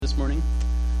this morning.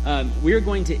 We are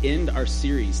going to end our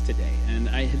series today, and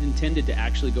I had intended to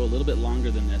actually go a little bit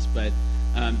longer than this, but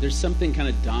there's something kind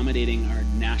of dominating our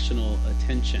national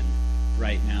attention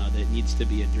right now that needs to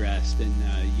be addressed, and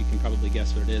you can probably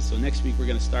guess what it is. So next week we're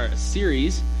going to start a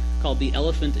series called The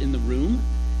Elephant in the Room,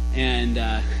 and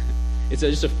it's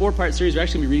just a 4-part series. We're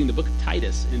actually going to be reading the book of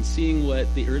Titus and seeing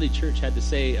what the early church had to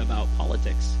say about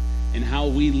politics and how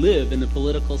we live in the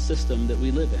political system that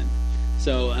we live in.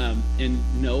 So, and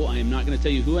no, I am not going to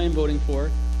tell you who I am voting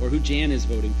for or who Jan is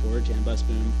voting for, Jan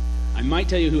Busboom. I might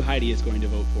tell you who Heidi is going to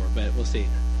vote for, but we'll see.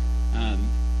 So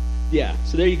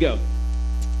there you go.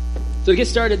 So to get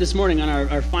started this morning on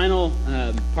our final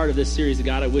part of this series,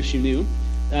 God, I Wish You Knew.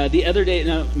 The other day,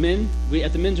 now, men,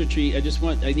 at the men's retreat, I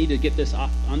need to get this off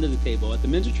onto the table. At the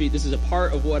men's retreat, this is a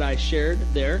part of what I shared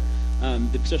there,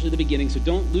 especially the beginning, so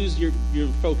don't lose your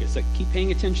focus. Like, keep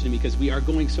paying attention to me because we are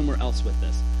going somewhere else with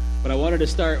this. But I wanted to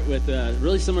start with a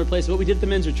really similar place to what we did at the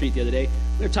men's retreat the other day.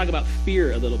 We're going to talk about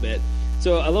fear a little bit.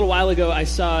 So a little while ago, I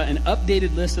saw an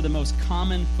updated list of the most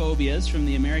common phobias from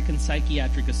the American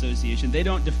Psychiatric Association. They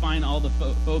don't define all the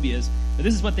phobias, but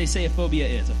this is what they say a phobia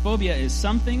is. A phobia is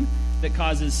something that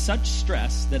causes such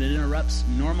stress that it interrupts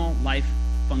normal life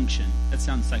function. That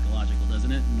sounds psychological,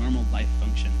 doesn't it? Normal life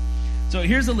function. So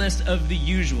here's a list of the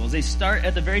usuals. They start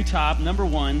at the very top, number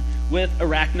 1, with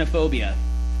arachnophobia.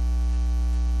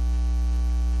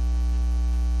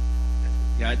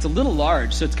 Yeah, it's a little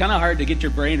large, so it's kind of hard to get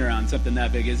your brain around something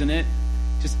that big, isn't it?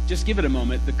 Just give it a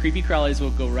moment. The creepy crawlies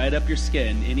will go right up your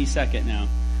skin any second now.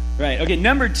 Right, okay,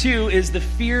 number 2 is the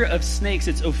fear of snakes.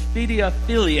 It's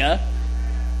ophidiophilia.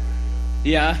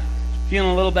 Yeah, feeling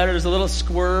a little better. There's a little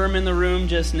squirm in the room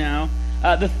just now.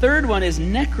 The third one is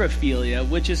necrophilia,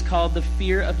 which is called the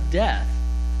fear of death.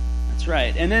 That's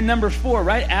right. And then number 4,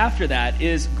 right after that,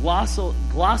 is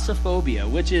glossophobia,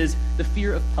 which is the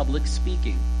fear of public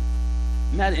speaking.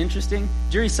 Isn't that interesting?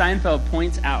 Jerry Seinfeld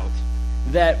points out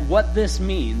that what this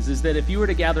means is that if you were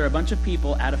to gather a bunch of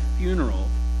people at a funeral,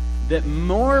 that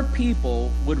more people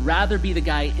would rather be the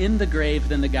guy in the grave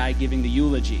than the guy giving the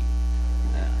eulogy.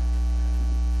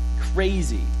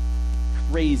 Crazy.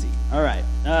 All right,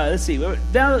 let's see.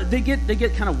 Now they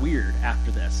get kind of weird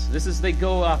after this. They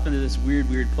go off into this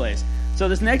weird place. So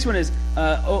this next one is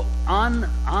I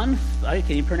can't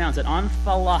even pronounce it.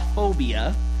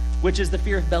 Omphalophobia, which is the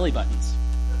fear of belly buttons.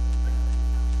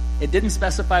 It didn't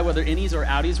specify whether innies or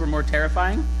outies were more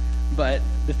terrifying, but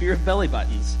the fear of belly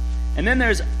buttons. And then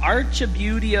there's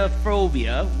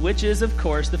archibutiophobia, which is, of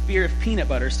course, the fear of peanut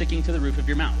butter sticking to the roof of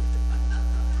your mouth.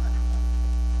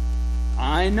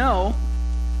 I know.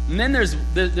 And then this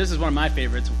is one of my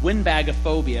favorites,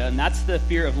 windbagophobia, and that's the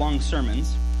fear of long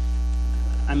sermons.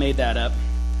 I made that up.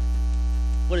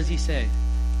 What does he say?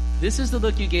 This is the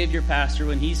look you gave your pastor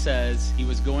when he says he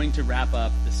was going to wrap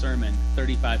up the sermon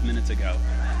 35 minutes ago.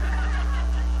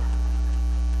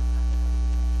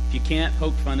 If you can't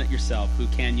poke fun at yourself, who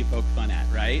can you poke fun at,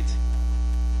 right?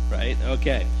 Right?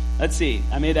 Okay. Let's see.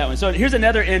 I made that one. So here's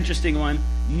another interesting one.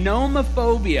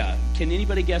 Nomophobia. Can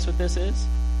anybody guess what this is?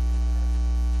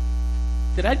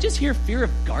 Did I just hear fear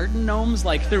of garden gnomes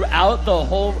like throughout the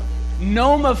whole...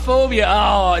 Nomophobia.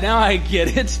 Oh, now I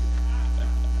get it.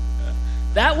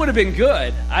 That would have been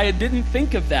good. I didn't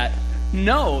think of that.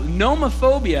 No,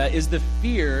 nomophobia is the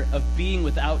fear of being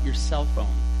without your cell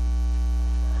phone.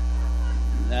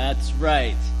 That's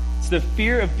right. It's the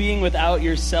fear of being without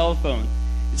your cell phone.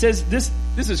 It says this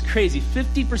is crazy.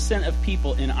 50% of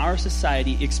people in our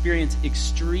society experience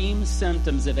extreme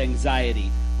symptoms of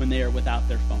anxiety when they are without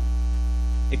their phone.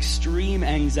 Extreme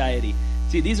anxiety.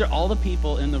 See, these are all the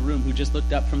people in the room who just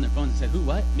looked up from their phones and said, who,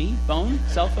 what, me, phone,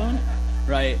 cell phone?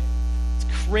 Right.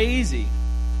 Crazy.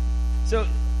 So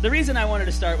the reason I wanted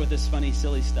to start with this funny,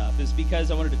 silly stuff is because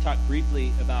I wanted to talk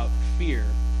briefly about fear.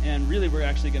 And really, we're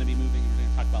actually going to be moving, we're going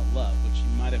to talk about love, which you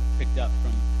might have picked up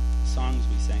from the songs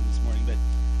we sang this morning. But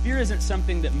fear isn't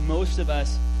something that most of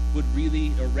us would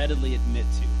really or readily admit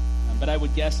to. But I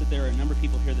would guess that there are a number of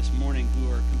people here this morning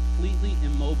who are completely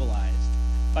immobilized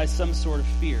by some sort of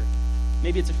fear.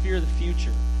 Maybe it's a fear of the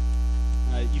future.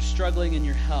 You're struggling in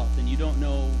your health and you don't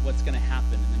know what's going to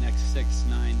happen in the next 6,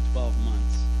 9, 12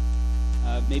 months.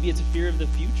 Maybe it's a fear of the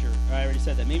future. I already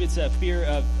said that. Maybe it's a fear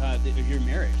of your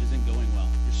marriage isn't going well.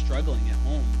 You're struggling at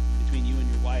home between you and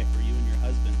your wife or you and your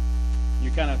husband. And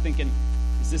you're kind of thinking,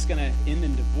 is this going to end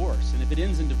in divorce? And if it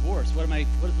ends in divorce, what's my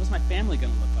family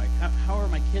going to look like? How are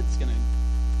my kids going to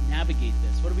navigate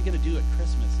this? What are we going to do at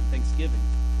Christmas and Thanksgiving?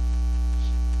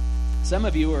 Some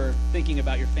of you are thinking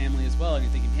about your family as well, and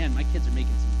you're thinking, man, my kids are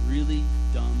making some really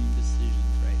dumb decisions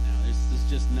right now. This is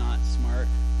just not smart.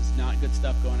 This not good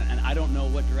stuff going on, and I don't know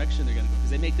what direction they're going to go,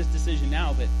 because they make this decision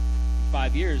now, but in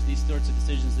 5 years, these sorts of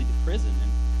decisions lead to prison,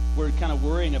 and we're kind of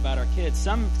worrying about our kids.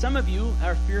 Some of you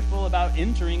are fearful about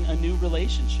entering a new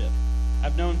relationship.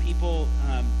 I've known people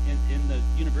in the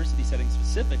university setting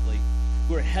specifically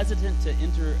who are hesitant to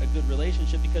enter a good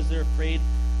relationship because they're afraid,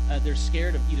 they're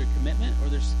scared of either commitment or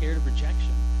they're scared of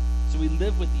rejection. So we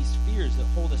live with these fears that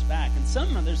hold us back. And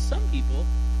there's some people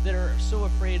that are so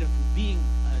afraid of being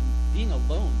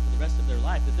alone for the rest of their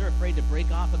life that they're afraid to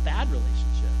break off a bad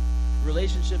relationship, a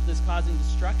relationship that's causing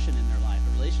destruction in their life,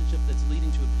 a relationship that's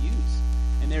leading to abuse.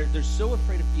 And they're so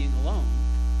afraid of being alone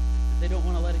that they don't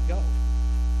want to let it go.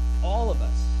 All of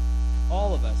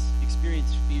us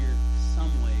experience fear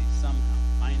some way, somehow.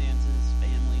 Finances,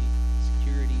 family,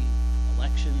 security,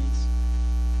 elections,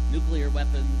 nuclear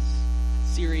weapons,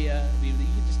 Syria,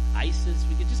 ISIS,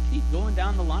 we could just keep going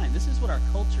down the line. This is what our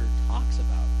culture talks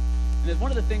about. And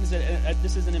one of the things that,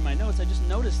 this isn't in my notes, I just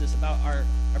noticed this about our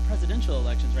presidential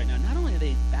elections right now. Not only are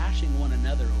they bashing one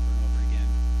another over and over again,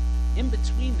 in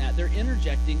between that, they're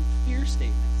interjecting fear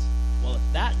statements. Well, if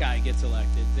that guy gets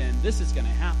elected, then this is going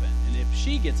to happen. And if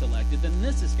she gets elected, then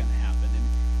this is going to happen.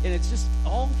 And it's just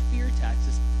all fear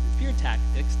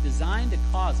tactics designed to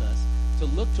cause us to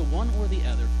look to one or the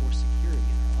other for security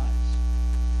in our lives.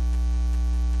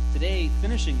 Today,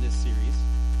 finishing this series,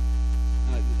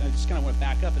 I just kind of want to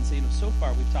back up and say, so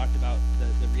far we've talked about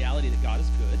the reality that God is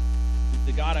good.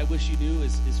 The God I wish you knew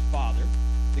is Father.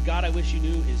 The God I wish you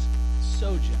knew is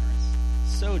so generous,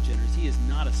 so generous. He is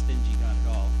not a stingy God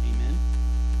at all. Amen?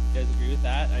 You guys agree with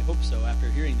that? I hope so after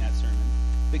hearing that sermon.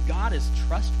 But God is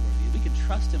trustworthy. We can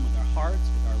trust him with our hearts,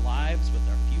 with our lives, with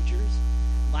our futures.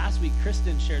 Last week,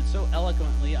 Kristen shared so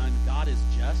eloquently on God is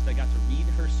just. I got to read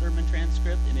her sermon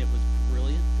transcript, and it was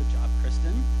brilliant. Good job,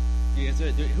 Kristen. You guys,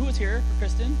 who was here for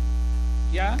Kristen?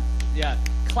 Yeah? Yeah.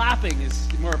 Clapping is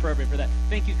more appropriate for that.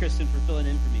 Thank you, Kristen, for filling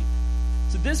in for me.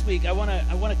 So this week, I want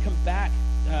to come back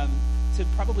to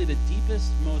probably the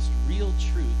deepest, most real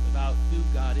truth about who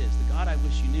God is. The God I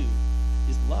wish you knew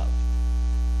is love.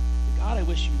 The God I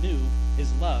wish you knew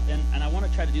is love. And I want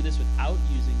to try to do this without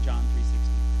using John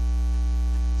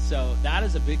 3:16. So that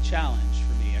is a big challenge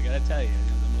for me. I got to tell you,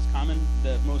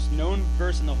 the most known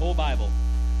verse in the whole Bible.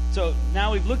 So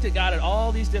now we've looked at God at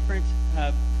all these different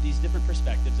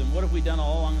perspectives, and what have we done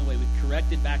all along the way? We've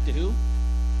corrected back to who?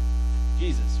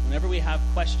 Jesus. Whenever we have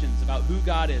questions about who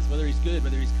God is, whether he's good,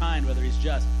 whether he's kind, whether he's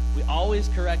just, we always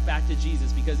correct back to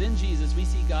Jesus, because in Jesus we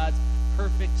see God's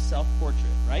perfect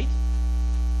self-portrait, right?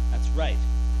 That's right.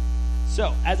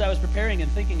 So, as I was preparing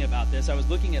and thinking about this, I was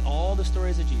looking at all the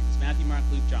stories of Jesus, Matthew, Mark,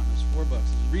 Luke, John, those 4 books.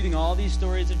 I was reading all these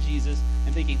stories of Jesus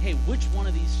and thinking, hey, which one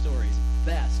of these stories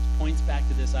best points back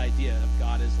to this idea of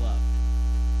God is love?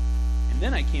 And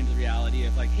then I came to the reality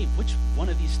of hey, which one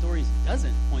of these stories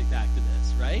doesn't point back to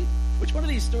this, right? Which one of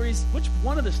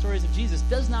the stories of Jesus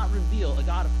does not reveal a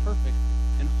God of perfect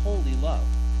and holy love?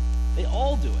 They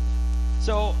all do it.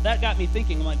 So that got me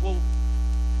thinking, I'm well,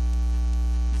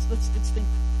 let's think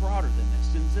broader than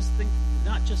this, and just think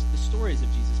not just the stories of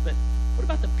Jesus, but what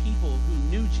about the people who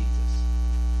knew Jesus?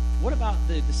 What about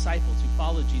the disciples who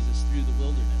followed Jesus through the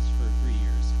wilderness for 3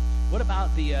 years? What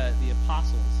about the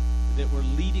apostles that were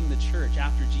leading the church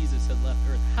after Jesus had left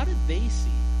earth? How did they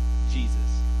see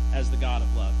Jesus as the God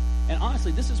of love? And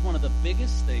honestly, this is one of the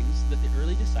biggest things that the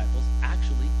early disciples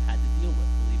actually had to deal with,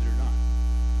 believe it or not.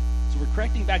 So we're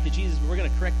correcting back to Jesus, but we're going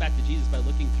to correct back to Jesus by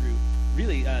looking through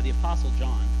really the Apostle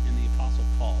John and the Apostle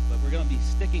Paul. But we're going to be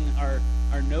sticking our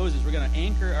noses, we're going to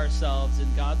anchor ourselves in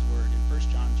God's Word in 1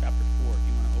 John chapter 4, if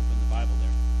you want to open the Bible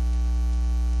there.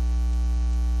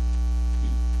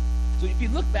 So if you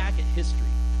look back at history,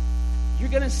 you're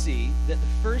going to see that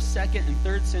the 1st, 2nd, and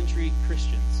 3rd century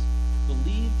Christians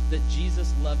believed that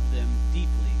Jesus loved them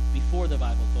deeply before the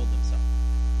Bible told them so.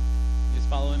 You guys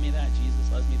following me that?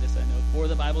 Jesus loves me, this I know, for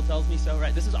the Bible tells me so,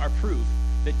 right? This is our proof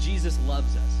that Jesus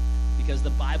loves us, because the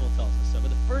Bible tells us so.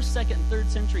 But the 1st, 2nd, and 3rd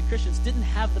century Christians didn't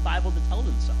have the Bible to tell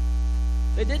them so.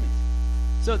 They didn't.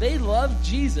 So they loved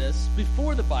Jesus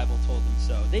before the Bible told them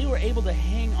so. They were able to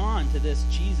hang on to this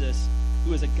Jesus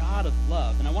who is a God of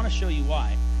love. And I want to show you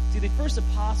why. See, the first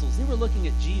apostles, they were looking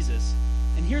at Jesus,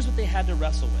 and here's what they had to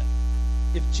wrestle with.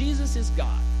 If Jesus is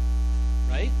God,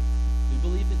 right? We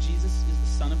believe that Jesus is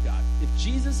the Son of God. If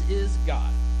Jesus is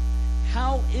God,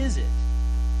 how is it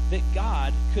that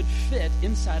God could fit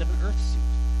inside of an earth suit?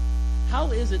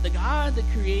 How is it the God that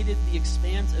created the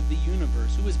expanse of the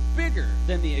universe, who is bigger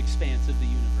than the expanse of the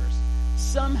universe,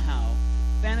 somehow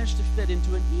managed to fit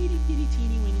into an itty bitty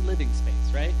teeny weeny living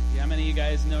space, right? How many of you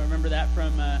guys remember that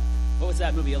from, what was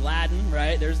that movie, Aladdin,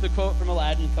 right? There's the quote from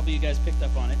Aladdin. A couple of you guys picked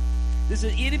up on it. This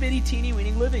is an itty-bitty,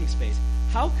 teeny-weeny living space.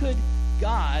 How could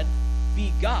God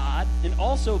be God and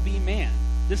also be man?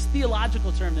 This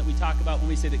theological term that we talk about when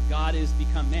we say that God is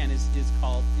become man is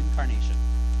called incarnation.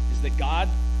 Is that God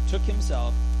took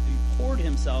himself and poured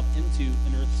himself into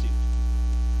an earth suit.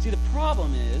 See, the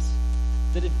problem is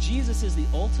that if Jesus is the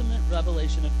ultimate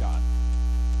revelation of God,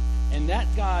 and that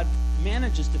God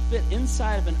manages to fit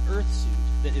inside of an earth suit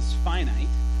that is finite,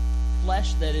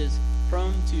 flesh that is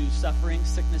prone to suffering,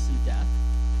 sickness, and death,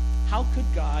 how could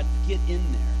God get in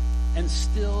there and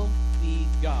still be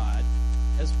God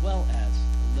as well as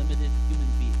a limited human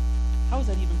being? How is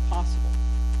that even possible?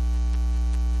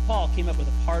 Paul came up with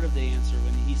a part of the answer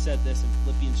when he said this in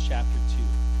Philippians chapter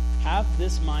 2. Have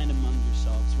this mind among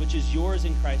yourselves, which is yours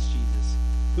in Christ Jesus,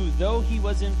 who, though he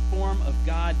was in form of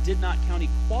God, did not count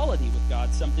equality with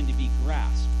God something to be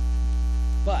grasped,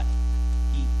 but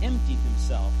he emptied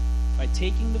himself by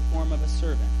taking the form of a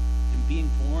servant and being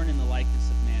born in the likeness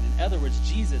of man. In other words,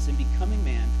 Jesus, in becoming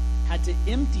man, had to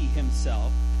empty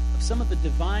himself of some of the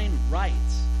divine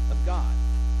rights of God.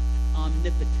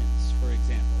 Omnipotence, for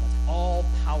example. That's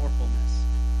all-powerfulness.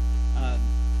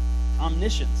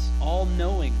 Omniscience,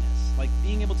 all-knowingness, like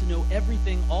being able to know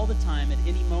everything all the time at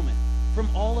any moment, from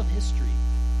all of history,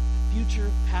 future,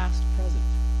 past, present.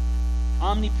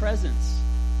 Omnipresence,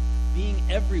 being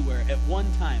everywhere at one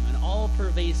time, an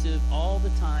all-pervasive,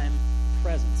 all-the-time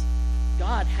presence.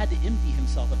 God had to empty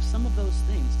himself of some of those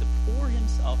things to pour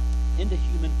himself into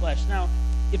human flesh. Now,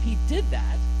 if he did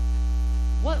that,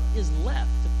 what is left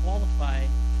to qualify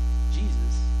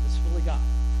Jesus as fully God?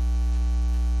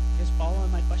 You guys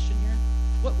following my question here?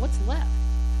 What's left?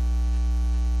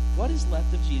 What is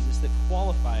left of Jesus that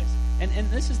qualifies? And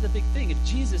this is the big thing. If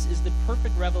Jesus is the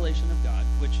perfect revelation of God,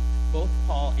 which both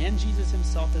Paul and Jesus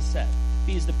himself has said, if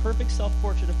he is the perfect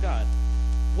self-portrait of God,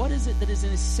 what is it that is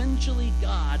essentially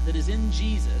God that is in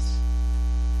Jesus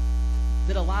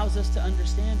that allows us to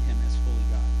understand him as fully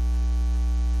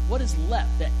God? What is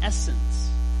left, the essence,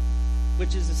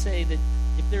 which is to say that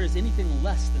if there is anything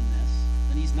less than this,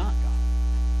 then he's not God.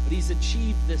 But he's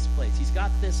achieved this place. He's got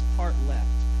this part left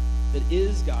that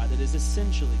is God, that is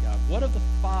essentially God. What of the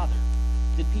Father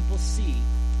did people see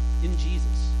in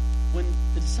Jesus? When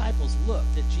the disciples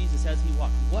looked at Jesus as he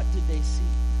walked, what did they see?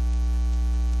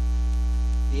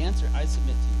 The answer I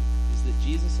submit to you is that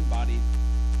Jesus embodied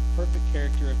the perfect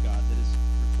character of God that is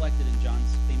reflected in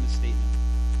John's famous statement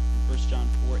in 1 John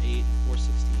 4:8 and 4:16,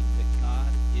 that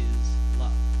God is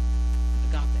love.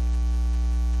 Agape.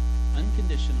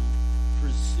 Unconditional,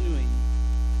 pursuing,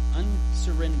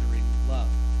 unsurrendering love.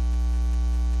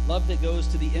 Love that goes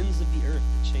to the ends of the earth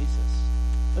to chase us.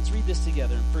 Let's read this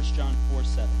together in 1 John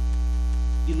 4:7.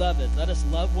 Beloved, let us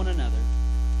love one another,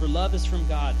 for love is from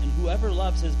God, and whoever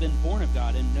loves has been born of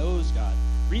God and knows God.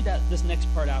 Read this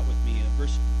next part out with me,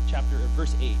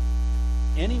 verse 8.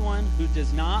 Anyone who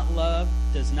does not love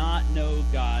does not know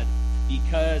God,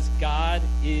 because God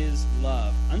is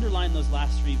love. Underline those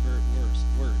last three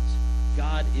words.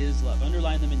 God is love.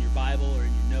 Underline them in your Bible or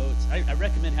in your notes. I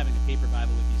recommend having a paper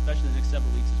Bible with you, especially the next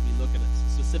several weeks as we look at a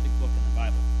specific book in the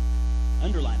Bible.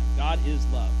 Underline them. God is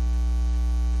love.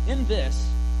 In this,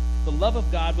 the love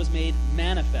of God was made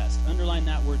manifest. Underline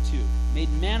that word too.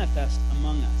 Made manifest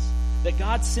among us. That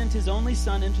God sent his only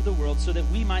Son into the world so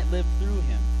that we might live through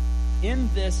him.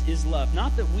 In this is love.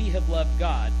 Not that we have loved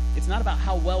God. It's not about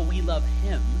how well we love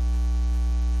him,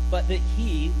 but that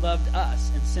he loved us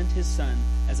and sent his Son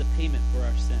as a payment for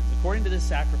our sins. According to this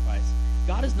sacrifice,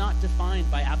 God is not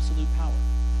defined by absolute power.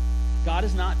 God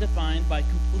is not defined by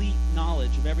complete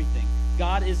knowledge of everything.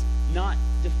 God is not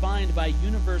defined by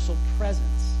universal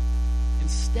presence.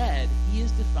 Instead, he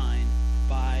is defined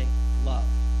by love.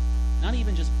 Not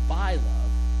even just by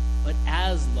love, but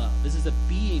as love. This is a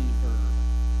being verb.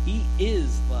 He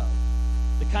is love.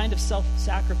 The kind of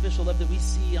self-sacrificial love that we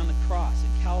see on the cross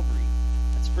at Calvary.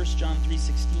 That's 1 John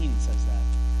 3:16 says that.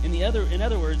 In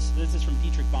other words, this is from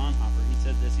Dietrich Bonhoeffer. He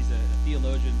said this. He's a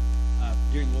theologian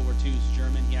during World War II. He's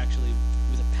German. He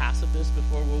was a pacifist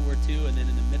before World War II, and then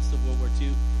in the midst of World War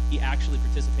II, he actually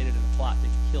participated in a plot to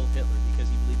kill Hitler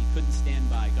because he believed he couldn't stand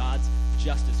by. God's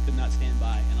justice could not stand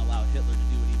by and allow Hitler to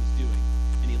do what he was doing.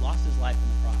 And he lost his life in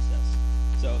the process.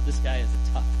 So this guy is a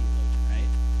tough theologian,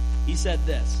 right? He said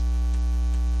this.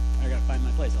 I got to find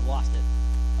my place. I lost it.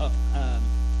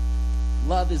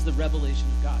 Love is the revelation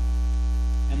of God.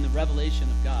 And the revelation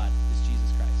of God is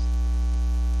Jesus Christ.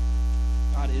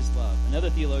 God is love. Another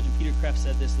theologian, Peter Kreeft,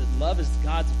 said this, that love is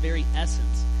God's very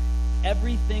essence.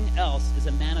 Everything else is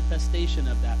a manifestation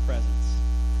of that presence.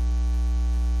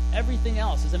 Everything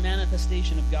else is a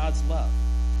manifestation of God's love.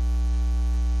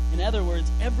 In other words,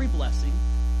 every blessing,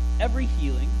 every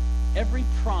healing, every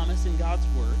promise in God's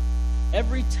word,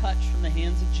 every touch from the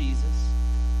hands of Jesus,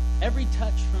 every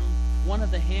touch from one of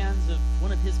the hands of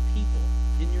one of his people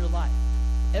in your life,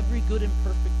 every good and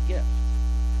perfect gift,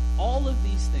 all of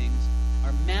these things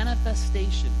are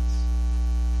manifestations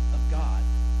of God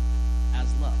as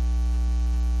love.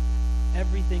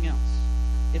 Everything else.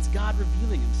 It's God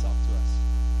revealing himself to us.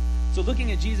 So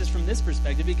looking at Jesus from this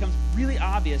perspective, it becomes really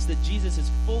obvious that Jesus is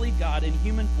fully God in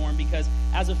human form because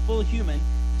as a full human,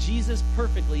 Jesus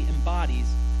perfectly embodies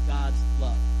God's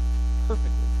love.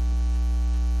 Perfectly.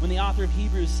 When the author of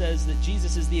Hebrews says that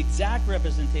Jesus is the exact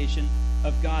representation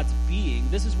of God's being,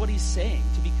 this is what he's saying.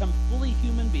 To become fully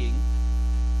human being,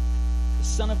 the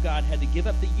Son of God had to give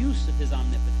up the use of his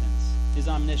omnipotence, his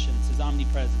omniscience, his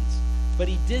omnipresence. But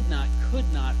he did not,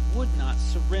 could not, would not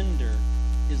surrender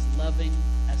his loving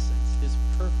essence, his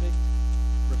perfect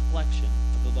reflection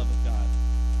of the love of God.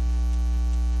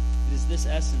 It is this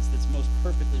essence that's most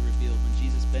perfectly revealed when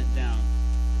Jesus bent down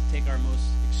to take our most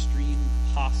extreme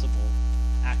possible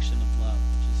action of love,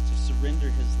 which is to surrender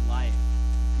his life,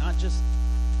 not just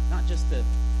to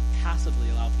passively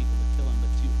allow people to kill him,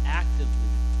 but to actively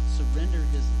surrender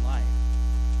his life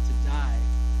to die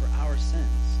for our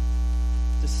sins,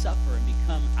 to suffer and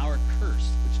become our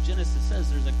curse, which Genesis says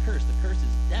there's a curse. The curse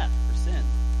is death for sin.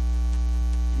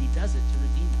 And he does it to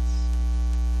redeem us.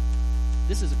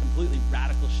 This is a completely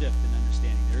radical shift in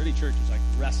understanding. The early church was like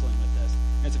wrestling with this.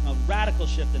 And it's a radical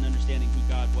shift in understanding who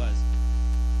God was.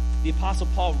 The Apostle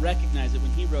Paul recognized it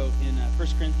when he wrote in 1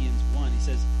 Corinthians 1. He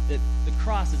says that the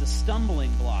cross is a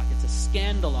stumbling block. It's a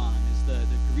scandalon is the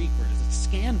Greek word. It's a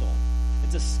scandal.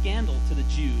 It's a scandal to the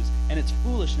Jews, and it's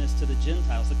foolishness to the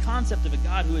Gentiles. The concept of a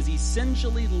God who is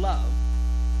essentially love,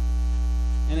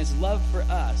 and his love for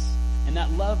us, and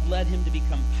that love led him to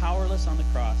become powerless on the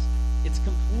cross. It's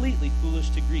completely foolish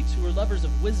to Greeks who are lovers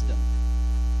of wisdom.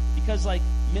 Because like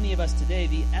many of us today,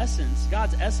 the essence,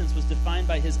 God's essence was defined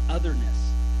by his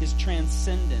otherness, his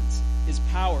transcendence, his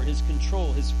power, his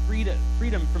control, his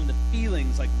freedom from the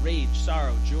feelings like rage,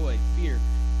 sorrow, joy, fear.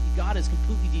 God is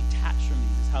completely detached from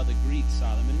these, is how the Greeks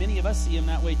saw them. And many of us see him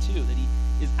that way too, that he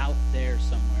is out there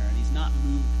somewhere and he's not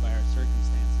moved by our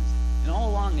circumstances. And all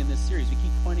along in this series, we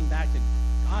keep pointing back to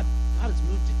God. God is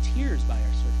moved to tears by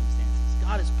our circumstances.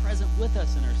 God is present with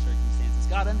us in our circumstances.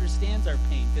 God understands our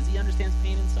pain because he understands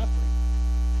pain and suffering.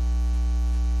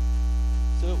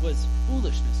 So it was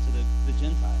foolishness to the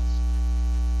Gentiles.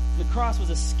 The cross was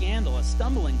a scandal, a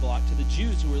stumbling block to the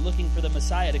Jews who were looking for the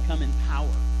Messiah to come in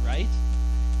power, right?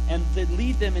 And to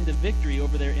lead them into victory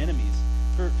over their enemies.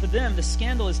 For them, the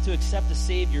scandal is to accept a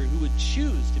Savior who would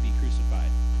choose to be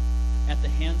crucified at the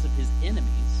hands of his enemies.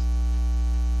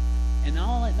 And not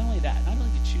only that, not only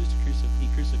to choose to be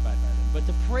crucified by them, but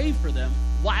to pray for them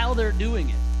while they're doing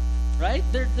it. Right?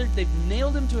 They've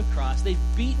nailed him to a cross. They've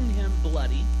beaten him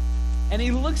bloody. And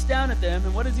he looks down at them,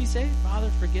 and what does he say? Father,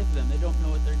 forgive them. They don't know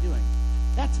what they're doing.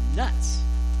 That's nuts.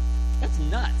 That's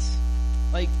nuts.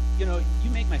 Like, you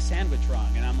make my sandwich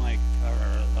wrong, and I'm like,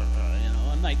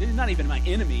 I'm like, you're not even my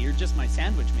enemy, you're just my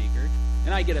sandwich maker,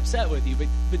 and I get upset with you. But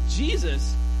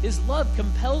Jesus, his love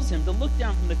compels him to look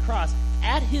down from the cross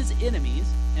at his enemies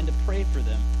and to pray for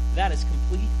them. That is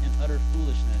complete and utter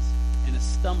foolishness and a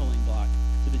stumbling block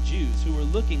to the Jews who were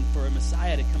looking for a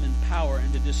Messiah to come in power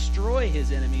and to destroy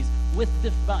his enemies with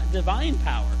divine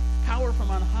power from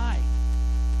on high.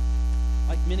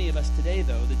 Like many of us today,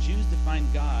 though, the Jews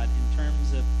define God in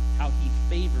terms of how he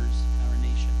favors our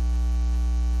nation,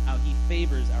 how he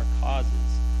favors our causes,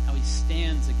 how he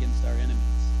stands against our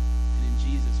enemies. And in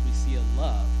Jesus, we see a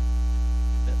love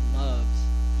that loves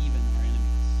even our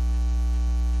enemies.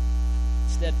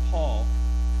 Instead, Paul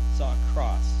saw a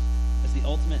cross as the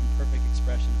ultimate and perfect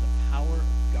expression of the power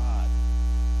of God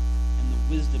and the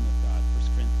wisdom of God, 1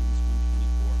 Corinthians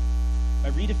 1:24.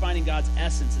 By redefining God's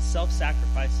essence as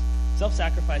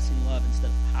self-sacrificing love instead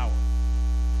of power,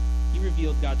 he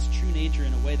revealed God's true nature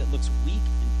in a way that looks weak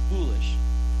and foolish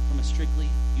from a strictly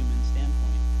human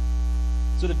standpoint.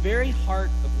 So the very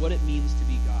heart of what it means to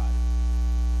be God,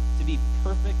 to be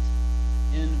perfect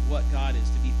in what God is,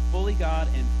 to be fully God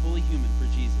and fully human for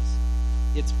Jesus,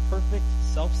 it's perfect,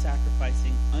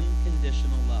 self-sacrificing,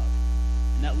 unconditional love.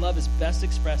 And that love is best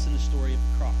expressed in the story of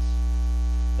the cross.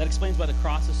 That explains why the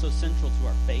cross is so central to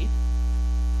our faith.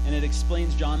 And it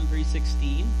explains John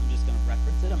 3:16. I'm just going to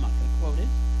reference it. I'm not going to quote it.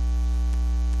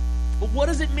 But what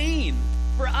does it mean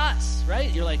for us,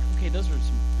 right? You're like, okay, those are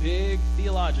some big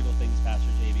theological things, Pastor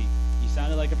JB. You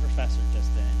sounded like a professor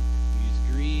just then. You used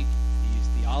Greek, you used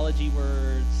theology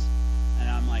words, and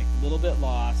I'm like a little bit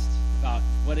lost about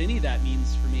what any of that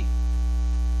means for me.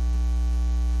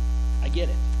 I get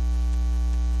it.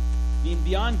 I mean,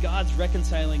 beyond God's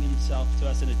reconciling himself to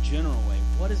us in a general way,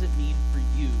 what does it mean for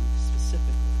you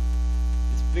specifically?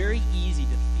 It's very easy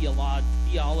to theologize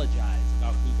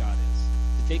about who God is,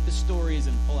 to take the stories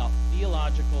and pull out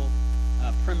theological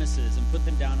premises and put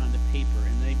them down onto paper,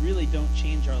 and they really don't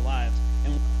change our lives.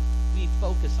 And what we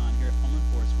focus on here at Pullman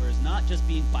Foursquare is not just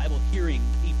being Bible-hearing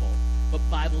people, but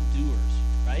Bible doers,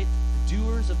 right?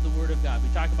 Doers of the Word of God. We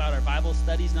talk about our Bible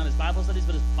studies not as Bible studies,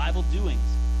 but as Bible doings.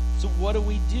 So what do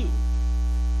we do?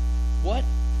 What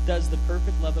does the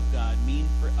perfect love of God mean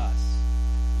for us?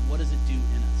 And what does it do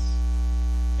in us?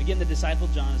 Again, the disciple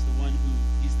John is the one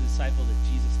he's the disciple that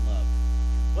Jesus loved.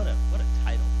 What a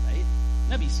title, right? Wouldn't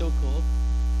that be so cool?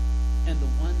 And the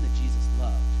one that Jesus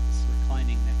loved is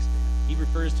reclining next to him. He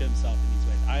refers to himself in these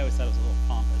ways. I always thought it was a little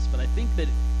pompous, but I think that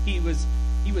he was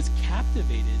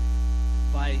captivated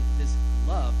by this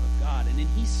love of God. And then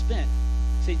he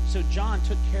so John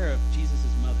took care of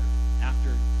Jesus' mother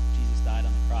after Jesus died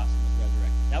on the cross and was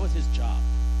resurrected. That was his job,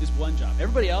 his one job.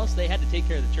 Everybody else, they had to take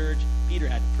care of the church. Peter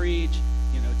had to preach.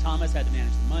 Thomas had to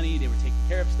manage the money. They were taking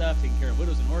care of stuff, taking care of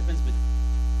widows and orphans. But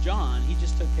John, he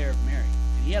just took care of Mary.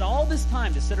 And he had all this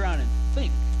time to sit around and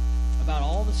think about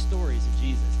all the stories of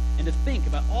Jesus and to think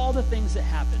about all the things that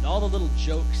happened, all the little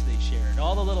jokes they shared,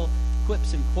 all the little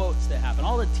quips and quotes that happened,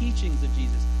 all the teachings of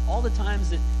Jesus, all the times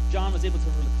that John was able to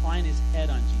recline his head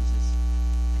on Jesus.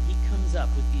 And he comes up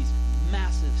with these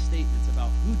massive statements about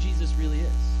who Jesus really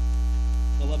is,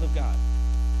 the love of God.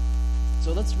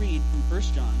 So let's read from 1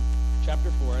 John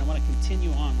chapter 4. I want to continue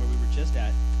on where we were just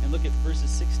at and look at verses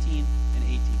 16 and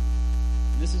 18.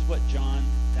 And this is what John,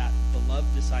 that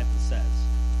beloved disciple, says.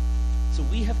 So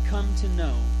we have come to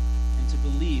know and to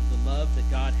believe the love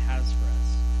that God has for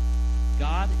us.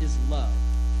 God is love,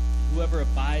 and whoever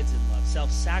abides in love,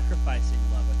 self-sacrificing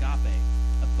love, agape,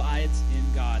 abides in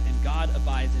God, and God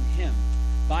abides in him.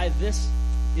 By this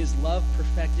is love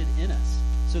perfected in us,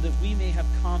 so that we may have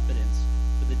confidence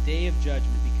for the day of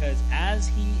judgment, because as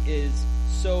he is,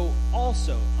 so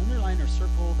also, underline or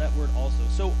circle that word also,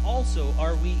 so also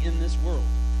are we in this world.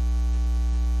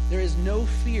 There is no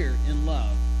fear in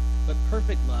love, but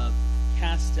perfect love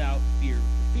casts out fear.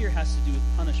 The fear has to do with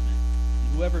punishment,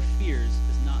 and whoever fears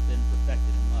has not been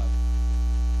perfected in love.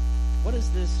 What does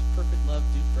this perfect love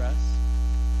do for us?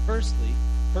 Firstly,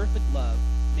 perfect love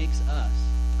makes us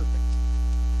perfect.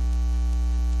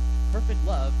 Perfect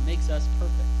love makes us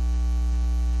perfect.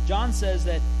 John says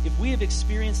that if we have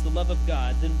experienced the love of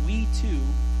God, then we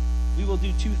will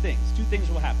do two things. Two things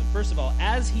will happen. First of all,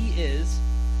 as he is,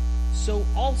 so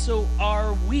also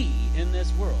are we in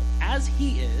this world. As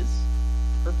he is,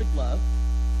 perfect love,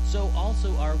 so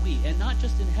also are we. And not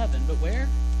just in heaven, but where?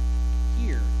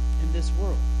 Here, in this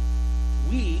world.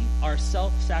 We are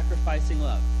self-sacrificing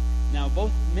love. Now,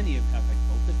 many of you,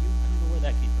 both of you, I don't know where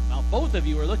that came from. Now, both of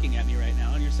you are looking at me right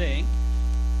now, and you're saying,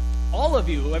 all of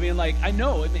you, I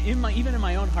know, even in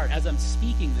my own heart, as I'm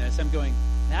speaking this, I'm going,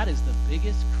 that is the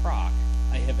biggest crock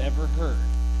I have ever heard.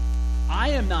 I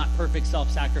am not perfect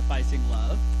self-sacrificing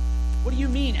love. What do you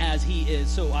mean, as he is,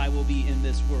 so I will be in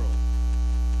this world?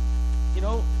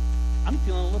 I'm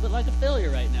feeling a little bit like a failure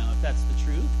right now, if that's the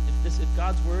truth. If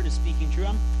God's word is speaking true,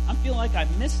 I'm feeling like I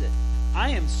miss it. I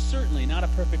am certainly not a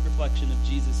perfect reflection of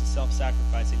Jesus'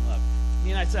 self-sacrificing love.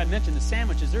 I mentioned the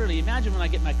sandwiches earlier. Imagine when I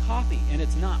get my coffee and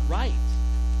it's not right?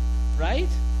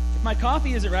 If my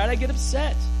coffee isn't right, I get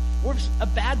upset. Or if a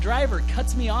bad driver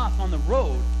cuts me off on the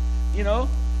road,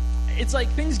 it's like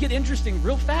things get interesting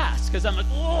real fast because I'm like,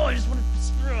 I just want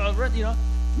to,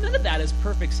 None of that is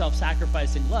perfect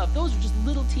self-sacrificing love. Those are just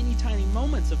little teeny tiny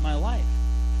moments of my life.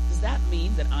 Does that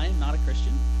mean that I am not a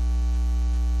Christian?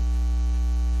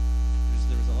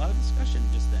 There was a lot of discussion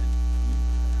just then.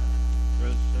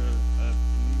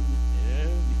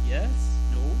 Yes?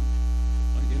 No?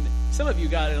 Some of you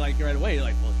got it right away. You're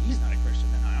like, well, he's not a Christian,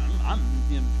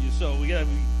 then so we gotta.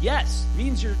 Yes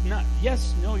means you're not.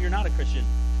 Yes, no, you're not a Christian.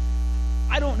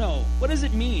 I don't know. What does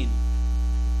it mean?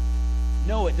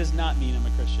 No, it does not mean I'm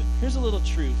a Christian. Here's a little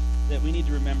truth that we need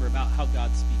to remember about how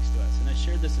God speaks to us. And I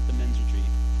shared this at the men's retreat.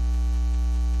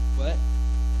 What?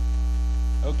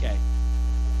 Okay.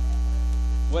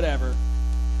 Whatever.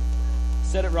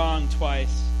 Said it wrong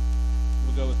twice.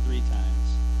 We'll go with 3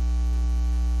 times.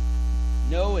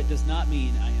 No, it does not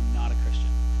mean I am not a Christian.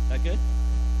 Is that good?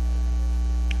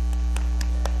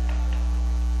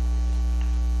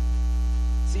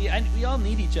 See, we all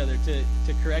need each other to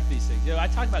correct these things. I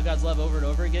talk about God's love over and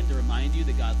over again to remind you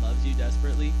that God loves you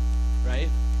desperately, right?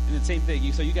 And the same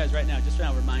thing. So you guys right now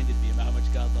reminded me about how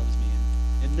much God loves me.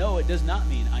 And no, it does not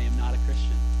mean I am not a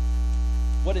Christian.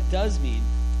 What it does mean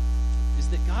is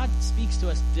that God speaks to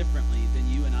us differently than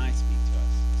you and I speak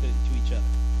to each other.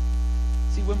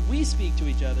 See, when we speak to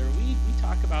each other, we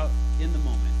talk about in the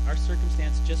moment, our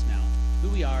circumstance just now, who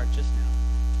we are just now.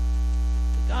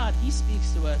 But God, he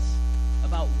speaks to us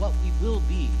about what we will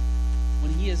be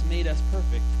when he has made us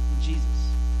perfect in Jesus.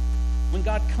 When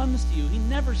God comes to you, he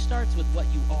never starts with what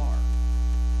you are.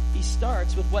 He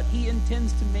starts with what he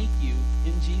intends to make you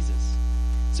in Jesus.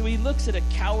 So he looks at a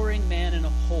cowering man in a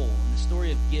hole in the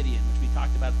story of Gideon, which we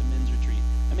talked about at the men's retreat.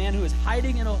 A man who is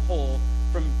hiding in a hole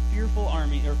from fearful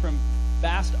army, or from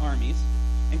vast armies.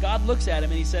 And God looks at him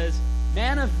and he says,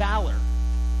 man of valor.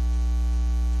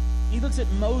 He looks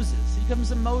at Moses. He comes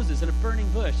to Moses in a burning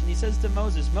bush, and he says to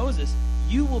Moses, Moses,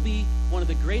 you will be one of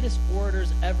the greatest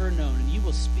orators ever known, and you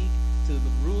will speak to the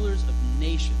rulers of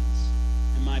nations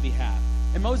in my behalf.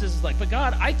 And Moses is like, but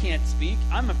God, I can't speak.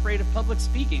 I'm afraid of public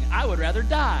speaking. I would rather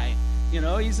die. You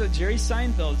know, he's a Jerry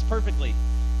Seinfeld. It's perfectly.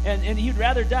 And he'd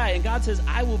rather die. And God says,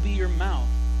 I will be your mouth.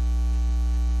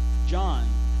 John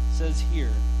says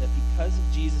here that because of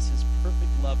Jesus' perfect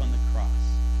love on the cross,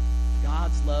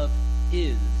 God's love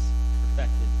is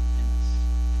perfected in us.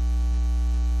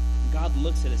 When God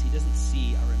looks at us, he doesn't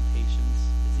see our impatience,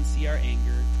 doesn't see our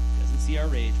anger, doesn't see our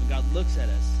rage. When God looks at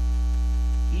us,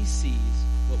 he sees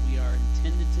what we are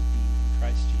intended to be in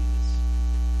Christ Jesus,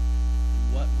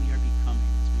 and what we are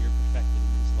becoming as we are perfected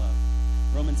in his love.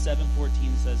 Romans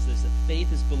 7:14 says this, that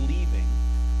faith is believing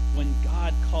when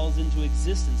God calls into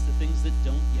existence the things that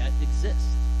don't yet exist.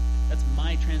 That's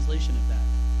my translation of that.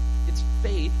 It's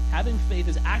faith. Having faith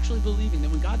is actually believing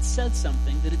that when God says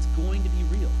something, that it's going to be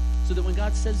real. So that when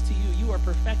God says to you, you are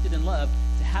perfected in love,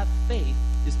 to have faith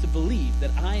is to believe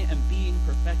that I am being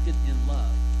perfected in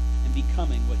love and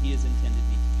becoming what he has intended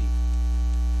me to be.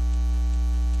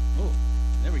 Oh,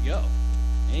 there we go.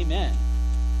 Amen.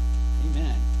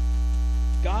 Amen.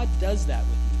 God does that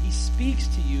with you. He speaks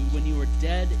to you when you are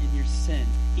dead in your sin.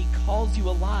 He calls you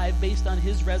alive based on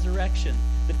his resurrection.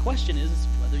 The question is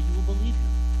whether you will believe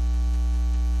him.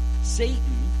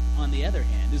 Satan, on the other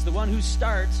hand, is the one who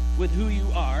starts with who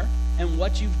you are and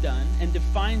what you've done and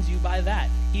defines you by that.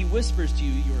 He whispers to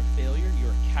you, you're a failure,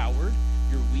 you're a coward,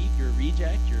 you're weak, you're a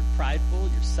reject, you're prideful,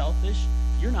 you're selfish,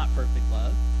 you're not perfect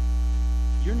love.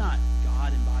 You're not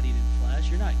God embodied in flesh.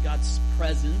 You're not God's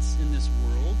presence in this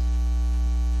world.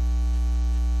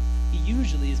 He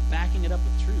usually is backing it up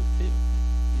with truth, too.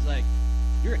 He's like,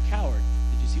 you're a coward.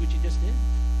 Did you see what you just did?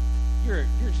 You're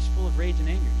just full of rage and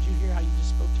anger. Did you hear how you just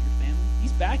spoke to your family?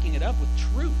 He's backing it up with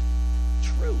truth.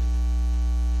 Truth.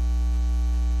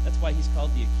 That's why he's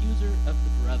called the accuser of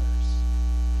the brothers.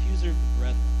 Accuser of the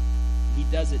brethren. He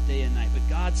does it day and night. But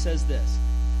God says this,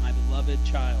 my beloved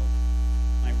child,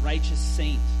 my righteous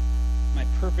saint, my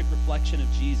perfect reflection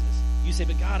of Jesus. You say,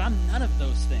 but God, I'm none of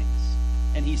those things.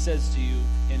 And he says to you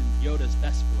in Yoda's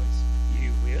best voice,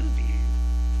 you will be.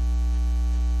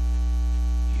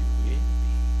 You will be.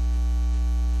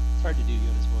 It's hard to do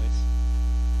Yoda's voice.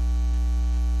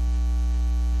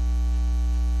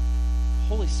 The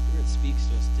Holy Spirit speaks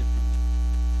to us differently.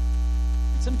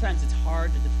 And sometimes it's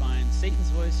hard to define Satan's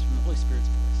voice from the Holy Spirit's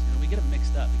voice. You know, we get them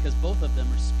mixed up because both of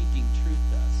them are speaking truth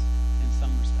to us in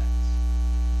some respects.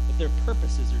 But their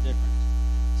purposes are different.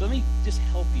 So let me just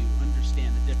help you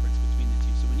understand the difference between the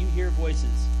two. So when you hear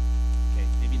voices, okay,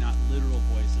 maybe not literal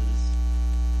voices,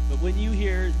 but when you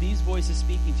hear these voices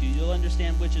speaking to you, you'll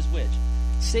understand which is which.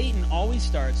 Satan always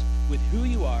starts with who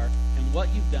you are and what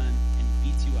you've done, and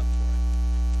he beats you up for it.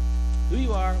 Who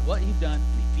you are, what you've done,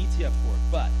 and he beats you up for it.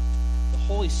 But the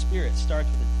Holy Spirit starts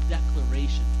with a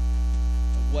declaration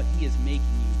of what he is making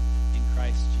you in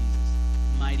Christ Jesus.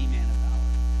 Mighty man of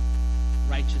valor,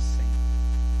 righteous saint,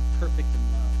 perfect in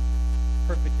love,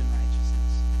 perfect in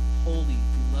righteousness, holy,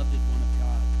 beloved one of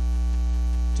God.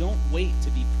 Don't wait to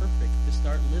be perfect to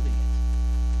start living it.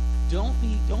 Don't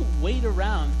wait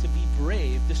around to be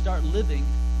brave to start living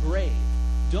brave.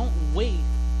 Don't wait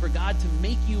for God to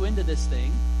make you into this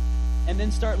thing and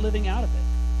then start living out of it.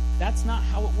 That's not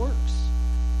how it works.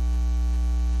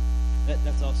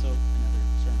 That's also another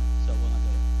sermon, so we'll not go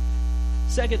there.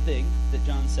 Second thing that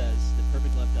John says that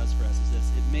perfect love does for us is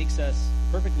this.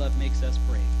 Perfect love makes us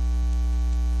brave.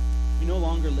 We no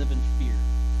longer live in fear.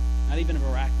 Not even of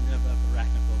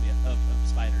arachnophobia, of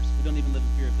spiders. We don't even live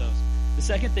in fear of those. The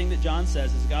second thing that John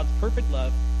says is God's perfect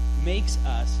love makes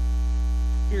us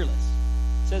fearless.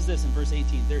 It says this in verse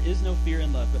 18, there is no fear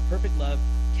in love, but perfect love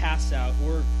casts out,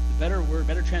 or the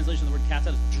better translation of the word casts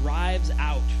out is drives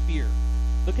out fear.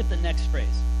 Look at the next phrase.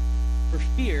 For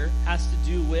fear has to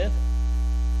do with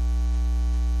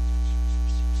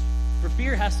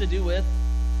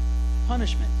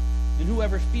punishment. And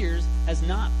whoever fears has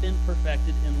not been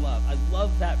perfected in love. I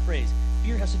love that phrase.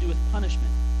 Fear has to do with punishment.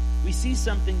 We see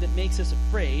something that makes us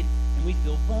afraid, and we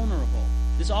feel vulnerable.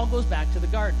 This all goes back to the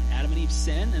garden. Adam and Eve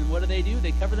sin, and what do?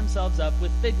 They cover themselves up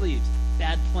with fig leaves.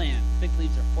 Bad plan. Fig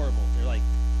leaves are horrible. They're like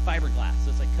fiberglass.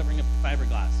 So it's like covering up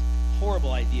fiberglass.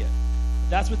 Horrible idea.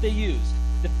 That's what they used.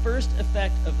 The first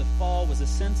effect of the fall was a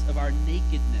sense of our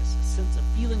nakedness, a sense of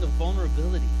feeling of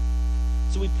vulnerability.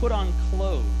 So we put on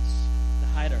clothes to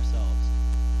hide ourselves.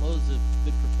 Clothes of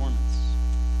good performance.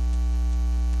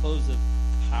 Clothes of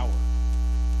power.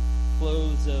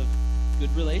 Clothes of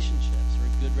good relationships or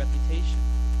a good reputation.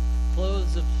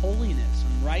 Clothes of holiness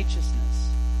and righteousness.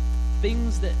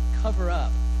 Things that cover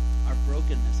up our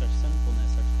brokenness, our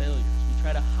sinfulness, our failures. We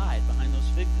try to hide behind those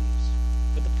fig leaves.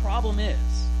 But the problem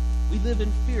is, we live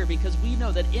in fear because we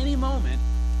know that any moment,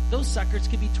 those suckers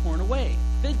could be torn away.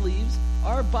 Fig leaves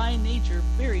are by nature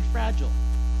very fragile.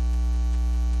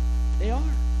 They are.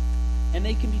 And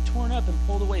they can be torn up and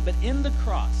pulled away. But in the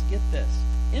cross, get this,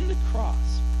 in the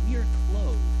cross, we are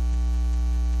clothed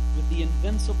with the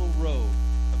invincible robe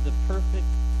of the perfect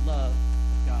love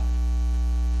of God.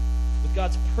 With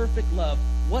God's perfect love,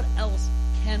 what else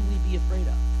can we be afraid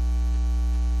of?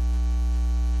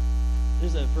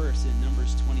 There's a verse in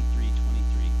Numbers 23:23.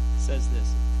 It says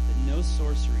this, that no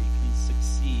sorcery can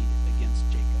succeed against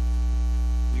Jacob.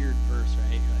 Weird verse,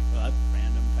 right? You're like, well, that's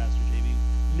random, Pastor JB.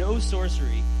 No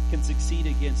sorcery can succeed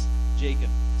against Jacob.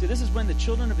 So this is when the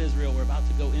children of Israel were about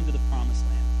to go into the promised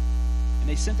land. And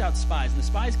they sent out spies. And the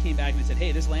spies came back and they said,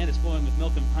 hey, this land is flowing with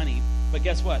milk and honey. But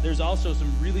guess what? There's also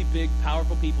some really big,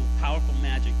 powerful people with powerful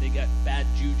magic. They got bad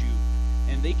juju.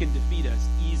 And they can defeat us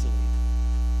easily.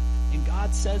 And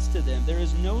God says to them, there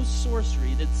is no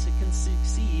sorcery that can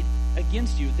succeed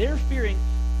against you. They're fearing,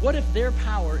 what if their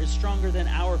power is stronger than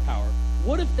our power?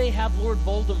 What if they have Lord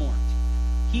Voldemort?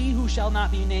 He who shall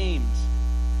not be named.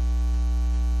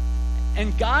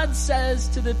 And God says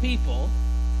to the people,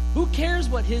 who cares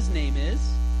what his name is?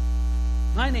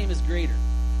 My name is greater.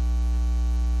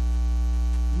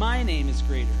 My name is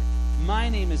greater. My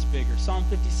name is bigger. Psalm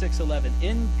 56:11.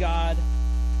 In God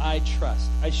I trust.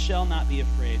 I shall not be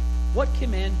afraid. What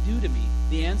can man do to me?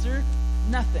 The answer?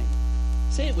 Nothing.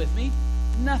 Say it with me.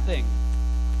 Nothing.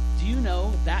 Do you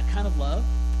know that kind of love?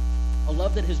 A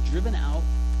love that has driven out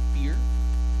fear?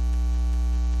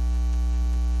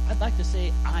 I'd like to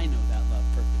say I know that love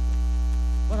perfectly,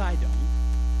 but I don't.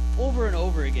 Over and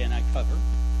over again, I cover,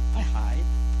 I hide,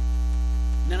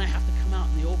 and then I have to come out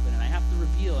in the open, and I have to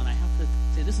reveal, and I have to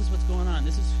say, this is what's going on.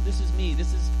 This is me.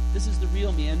 This is the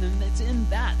real me, and then it's in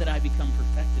that I become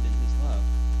perfected in His love.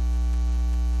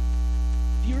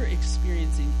 If you're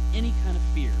experiencing any kind of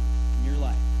fear in your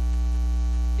life,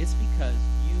 it's because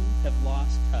you have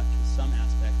lost touch with some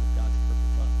aspect of God's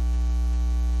perfect love.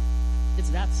 It's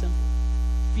that simple.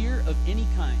 Fear of any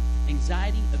kind,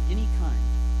 anxiety of any kind,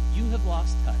 you have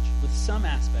lost touch with some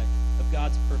aspect of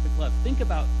God's perfect love. Think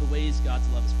about the ways God's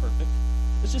love is perfect.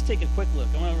 Let's just take a quick look.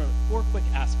 I want to remember 4 quick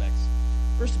aspects.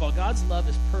 First of all, God's love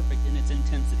is perfect in its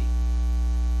intensity.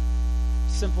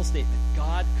 Simple statement.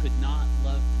 God could not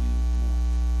love you more.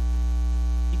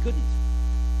 He couldn't.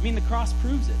 I mean, the cross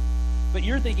proves it. But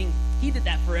you're thinking, He did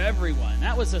that for everyone.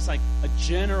 That was just like a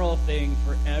general thing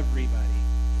for everybody.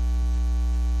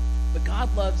 But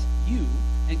God loves you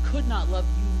and could not love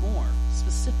you more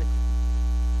specifically.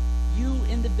 You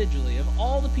individually, of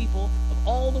all the people of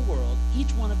all the world,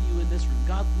 each one of you in this room,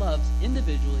 God loves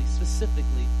individually,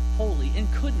 specifically, wholly,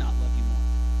 and could not love you more.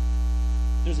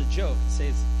 There's a joke that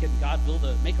says, can God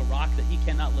make a rock that He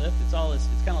cannot lift? It's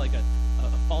kind of like a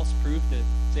false proof to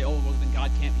say, oh, well, then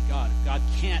God can't be God. If God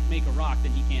can't make a rock,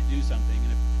 then He can't do something.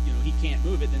 And if He can't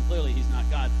move it, then clearly He's not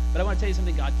God. But I want to tell you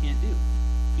something God can't do.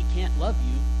 He can't love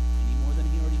you any more than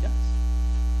He already does.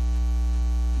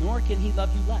 Nor can He love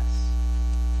you less.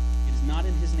 It is not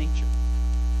in His nature.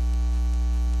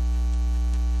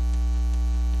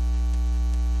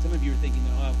 Some of you are thinking,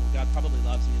 oh, well, God probably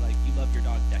loves me like you love your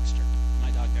dog Dexter. My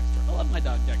dog Dexter. I love my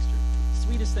dog Dexter.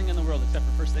 Sweetest thing in the world, except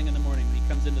for first thing in the morning when he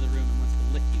comes into the room and wants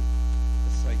to lick you.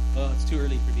 It's like, oh, it's too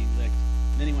early for being licked.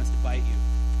 And then he wants to bite you.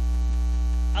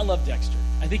 I love Dexter.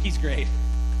 I think he's great.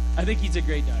 I think he's a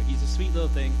great dog. He's a sweet little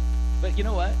thing. But you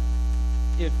know what?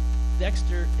 If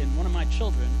Dexter and one of my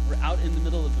children were out in the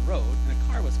middle of the road and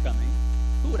a car was coming,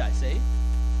 who would I say?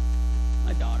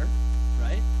 My daughter,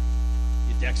 right?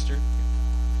 You Dexter.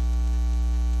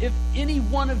 If any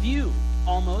one of you,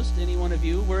 almost any one of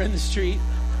you, were in the street,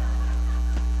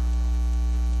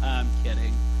 I'm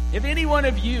kidding. If any one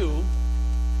of you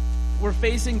were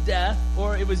facing death,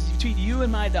 or it was between you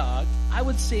and my dog, I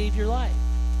would save your life.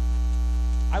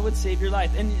 I would save your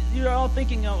life. And you're all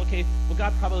thinking, oh, okay, well,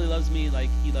 God probably loves me like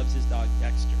He loves His dog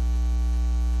Dexter.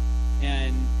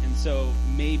 And so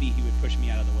maybe He would push me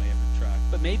out of the way of a truck.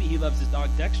 But maybe He loves His dog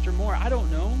Dexter more. I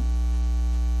don't know.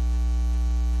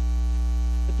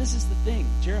 this is the thing.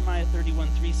 Jeremiah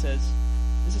 31:3 says,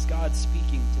 this is God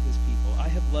speaking to his people. I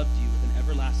have loved you with an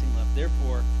everlasting love.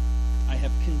 Therefore, I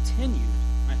have continued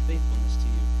my faithfulness to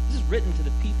you. This is written to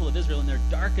the people of Israel in their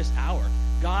darkest hour.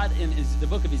 God, in the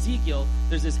book of Ezekiel,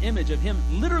 there's this image of him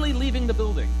literally leaving the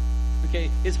building. Okay,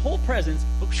 his whole presence,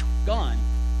 gone.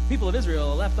 The people of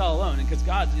Israel are left all alone, and because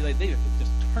God, they've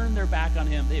just turned their back on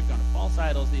him. They've gone to false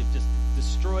idols. They've just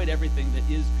destroyed everything that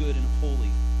is good and holy.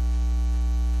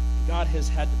 God has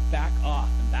had to back off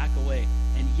and back away.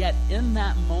 And yet, in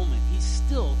that moment, he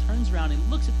still turns around and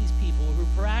looks at these people who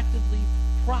are proactively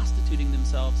prostituting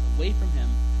themselves away from him,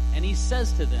 and he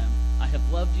says to them, I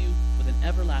have loved you with an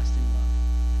everlasting love.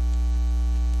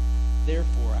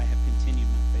 Therefore, I have continued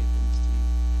my faithfulness to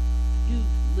you. You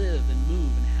live and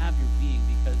move and have your being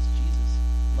because Jesus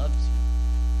loves you.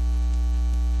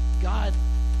 God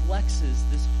flexes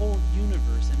this whole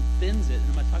universe and bends it, and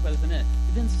I'm going to talk about this in a minute.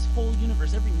 He bends this whole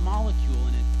universe, every molecule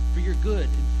in it, for your good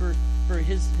and for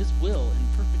his will in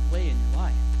a perfect way in your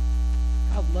life.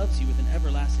 God loves you with an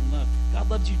everlasting love. God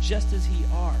loves you just as you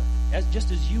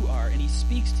are, and he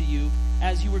speaks to you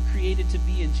as you were created to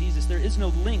be in Jesus. There is no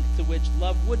length to which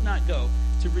love would not go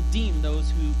to redeem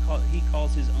those who he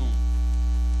calls his own.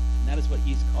 And that is what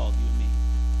he's called you and me,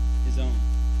 his own.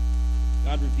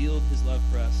 God revealed his love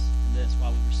for us in this: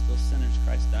 while we were still sinners,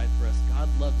 Christ died for us. God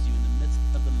loves you in the midst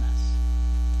of the mess.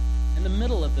 In the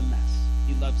middle of the mess,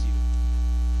 he loves you.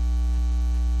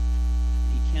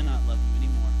 He cannot love you any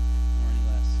more nor any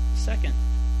less. The second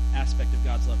aspect of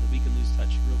God's love that we can lose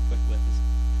touch real quick with is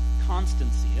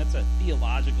constancy. That's a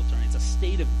theological term. It's a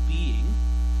state of being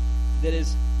that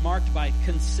is marked by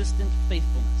consistent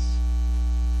faithfulness.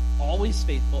 Always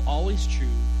faithful, always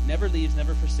true, never leaves,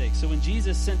 never forsakes. So when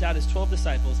Jesus sent out his 12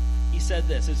 disciples, he said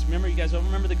this. Remember, you guys all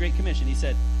remember the Great Commission. He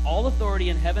said, all authority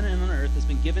in heaven and on earth has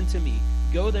been given to me.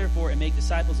 Go therefore and make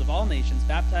disciples of all nations,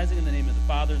 baptizing in the name of the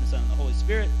Father and the Son and the Holy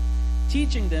Spirit,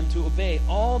 teaching them to obey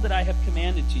all that I have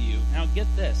commanded to you. Now get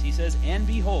this. He says, and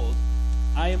behold,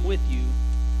 I am with you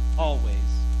always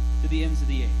to the ends of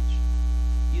the age.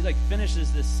 He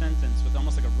finishes this sentence with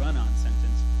almost like a run-on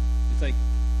sentence. It's like,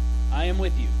 I am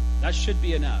with you. That should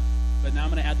be enough. But now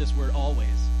I'm going to add this word always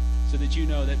so that you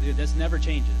know that this never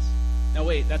changes. Now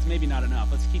wait, that's maybe not enough.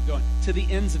 Let's keep going. To the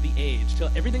ends of the age, till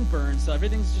everything burns, till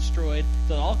everything's destroyed,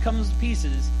 till it all comes to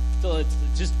pieces, till it's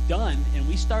just done, and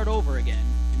we start over again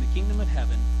in the kingdom of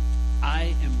heaven.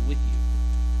 I am with you.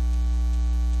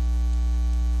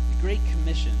 The Great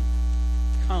Commission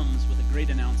comes with a great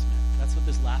announcement. That's what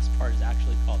this last part is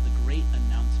actually called, the great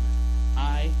announcement.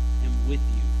 I am with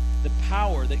you. The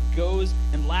power that goes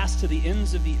and lasts to the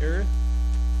ends of the earth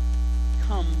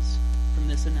comes from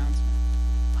this announcement.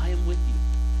 I am with you.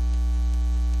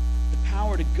 The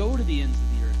power to go to the ends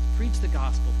of the earth, to preach the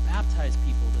gospel, to baptize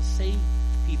people, to save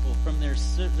people from their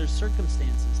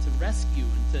circumstances, to rescue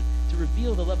and to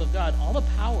reveal the love of God, all the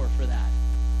power for that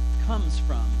comes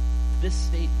from this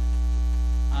statement.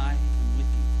 I am with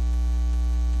you.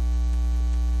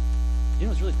 You know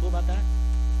what's really cool about that?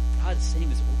 God is saying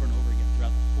this over and over again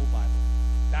throughout the whole Bible.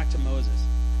 Back to Moses.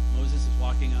 Moses is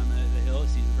walking on the hill,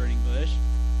 sees a burning bush,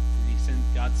 and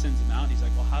God sends him out. And he's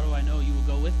like, well, how do I know you will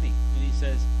go with me? And he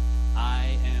says,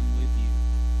 I am with you.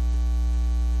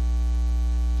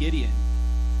 Gideon,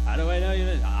 how do I know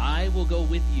you? I will go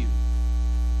with you.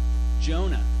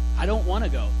 Jonah, I don't want to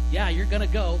go. Yeah, you're going to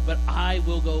go, but I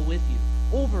will go with you.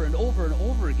 Over and over and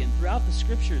over again throughout the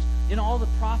scriptures, in all the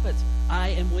prophets, I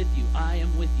am with you, I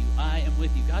am with you, I am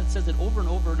with you. God says it over and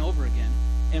over and over again,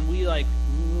 and we I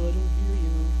don't hear you.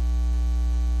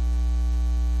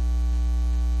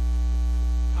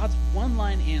 God's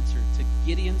one-line answer to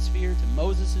Gideon's fear, to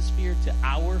Moses' fear, to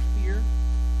our fear,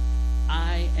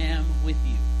 I am with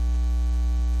you.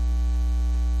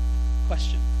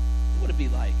 Question, what would it be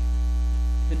like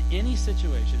if in any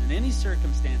situation, in any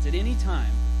circumstance, at any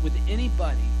time, with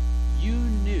anybody, you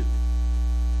knew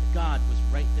that God was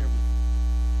right there with you?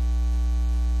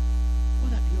 What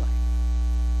would that be like?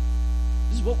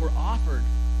 This is what we're offered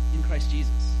in Christ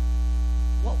Jesus.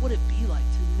 What would it be like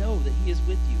to know that he is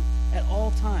with you at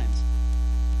all times?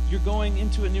 You're going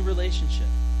into a new relationship.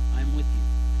 I am with you.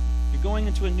 You're going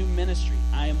into a new ministry.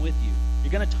 I am with you.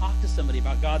 You're going to talk to somebody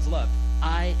about God's love.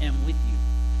 I am with you.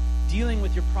 Dealing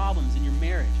with your problems in your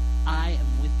marriage. I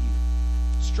am with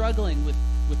you. Struggling with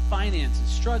finances,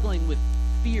 struggling with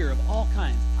fear of all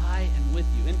kinds, I am with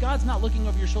you. And God's not looking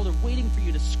over your shoulder waiting for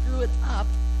you to screw it up.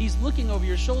 He's looking over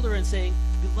your shoulder and saying,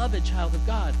 beloved child of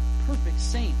God, perfect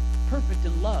saint, perfect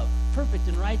in love, perfect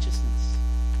in righteousness,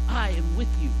 I am with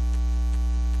you.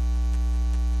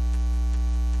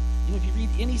 You know, if you read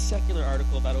any secular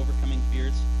article about overcoming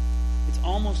fears, it's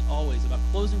almost always about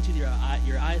closing to your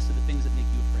eyes to the things that make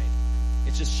you afraid.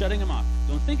 It's just shutting them off.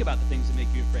 Don't think about the things that make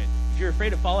you afraid. If you're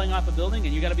afraid of falling off a building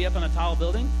and you got to be up on a tall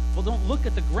building, well, don't look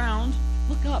at the ground.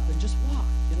 Look up and just walk.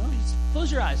 Just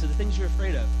close your eyes to the things you're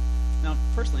afraid of. Now,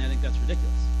 personally, I think that's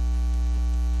ridiculous.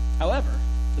 However,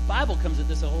 the Bible comes at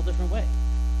this a whole different way.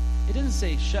 It doesn't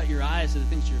say shut your eyes to the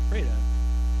things you're afraid of.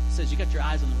 It says you got your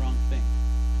eyes on the wrong thing.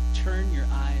 Turn your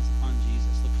eyes upon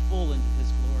Jesus. Look full into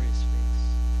his glorious face.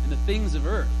 And the things of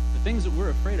earth, the things that we're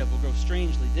afraid of, will grow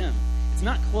strangely dim. It's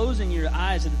not closing your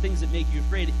eyes to the things that make you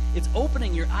afraid. It's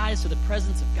opening your eyes to the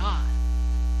presence of God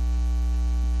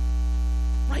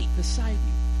right beside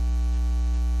you.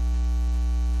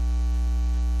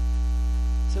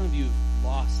 Some of you have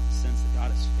lost the sense that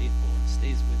God is faithful and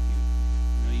stays with you.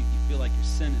 You feel like your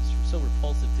sin is so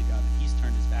repulsive to God that he's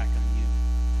turned his back on you.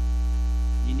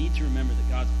 You need to remember that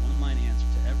God's one-line answer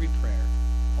to every prayer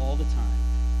all the time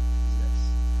is this: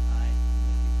 I am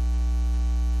with you.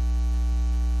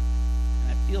 And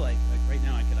I feel like right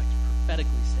now I could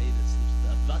prophetically say this: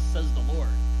 thus says the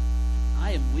Lord,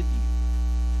 I am with you.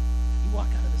 You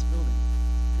walk out of this building.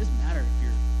 It doesn't matter if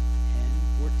you're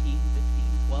 10, 14, 15,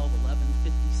 12, 11,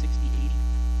 50, 60, 80.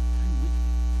 I'm with you.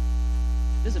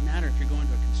 It doesn't matter if you're going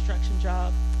to a construction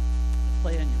job to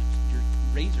play on your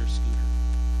Razor scooter.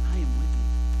 I am with you.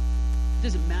 It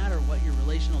doesn't matter what your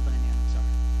relational dynamics are.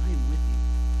 I am with you.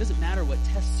 It doesn't matter what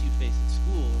tests you face at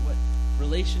school or what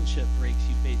relationship breaks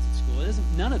you face at school.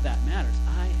 None of that matters.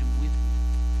 I am with you.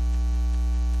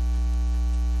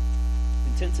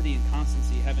 Intensity and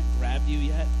constancy haven't grabbed you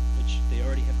yet, which they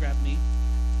already have grabbed me.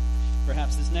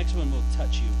 Perhaps this next one will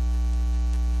touch you.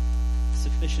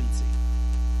 Sufficiency.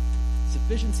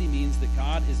 Sufficiency means that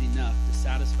God is enough to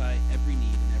satisfy every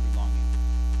need and every longing.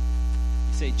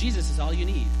 You say, Jesus is all you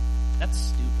need. That's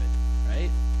stupid, right?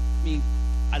 I mean,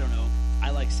 I don't know.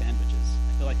 I like sandwiches.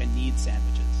 I feel like I need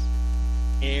sandwiches.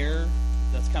 Air,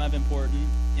 that's kind of important.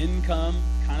 Income,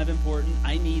 kind of important.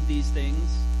 I need these things.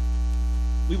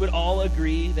 We would all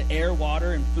agree that air,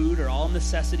 water, and food are all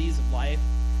necessities of life,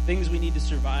 things we need to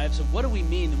survive. So what do we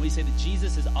mean when we say that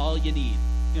Jesus is all you need?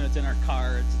 It's in our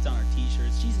cards, it's on our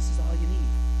t-shirts. Jesus is all you need.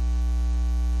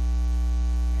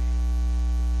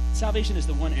 Salvation is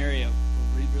the one area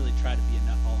where we really try to be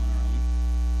enough all on our own.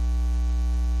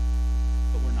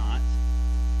 But we're not.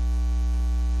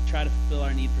 We try to fulfill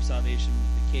our need for salvation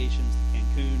with vacations to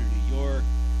Cancun or New York.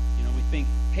 We think,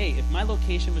 hey, if my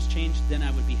location was changed, then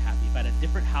I would be happy. If I had a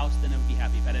different house, then I would be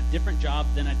happy. If I had a different job,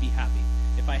 then I'd be happy.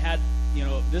 If I had,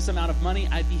 this amount of money,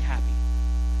 I'd be happy.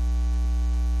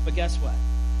 But guess what?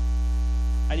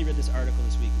 Heidi read this article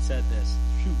this week. It said this,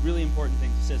 two really important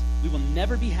things. It says, we will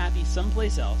never be happy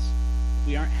someplace else if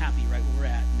we aren't happy right where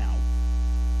we're at now.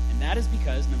 And that is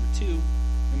because, number two,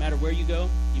 no matter where you go,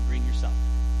 you bring yourself.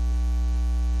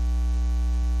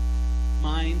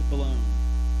 Mind blown.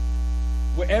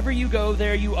 Wherever you go,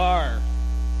 there you are.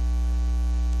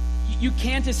 You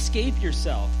can't escape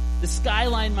yourself. The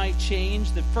skyline might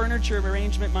change. The furniture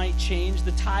arrangement might change.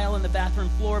 The tile in the bathroom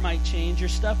floor might change. Your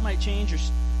stuff might change.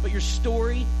 But your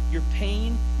story, your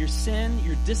pain, your sin,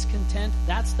 your discontent,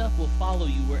 that stuff will follow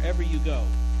you wherever you go.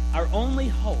 Our only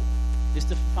hope is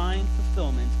to find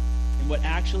fulfillment in what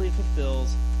actually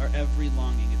fulfills our every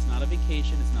longing. It's not a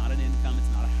vacation. It's not an income.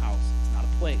 It's not a house. It's not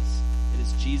a place. It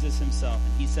is Jesus himself.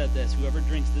 And he said this: whoever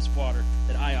drinks this water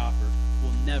that I offer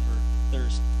will never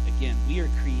thirst again. We are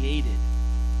created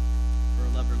for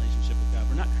a love relationship with God.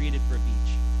 We're not created for a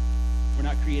beach. We're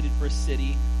not created for a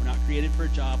city. We're not created for a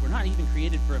job. We're not even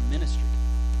created for a ministry.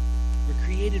 We're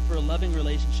created for a loving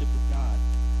relationship with God.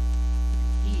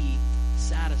 He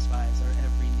satisfies our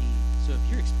every need. So if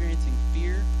you're experiencing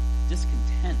fear,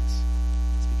 discontent,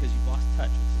 it's because you've lost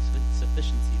touch with the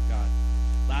sufficiency of God.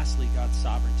 Lastly, God's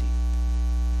sovereignty.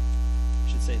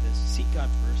 I should say this: seek God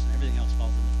first and everything else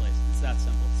falls into place. It's that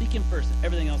simple. Seek him first and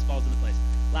everything else falls into place.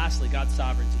 Lastly, God's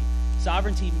sovereignty.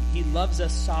 Sovereignty, he loves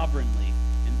us sovereignly,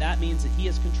 and that means that he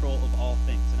has control of all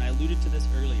things. And I alluded to this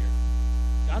earlier.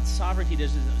 God's sovereignty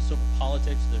isn't just over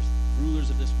politics. There's rulers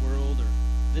of this world or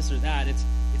this or that. It's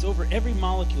over every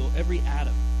molecule, every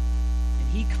atom. And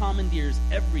he commandeers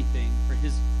everything for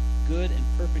his good and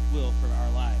perfect will for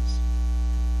our lives.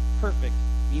 Perfect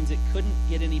means it couldn't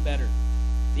get any better.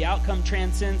 The outcome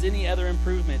transcends any other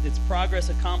improvement. Its progress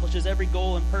accomplishes every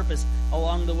goal and purpose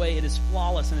along the way. It is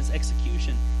flawless in its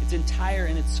execution. It's entire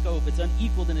in its scope. It's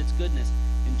unequaled in its goodness.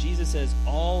 And Jesus says,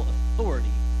 all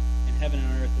authority in heaven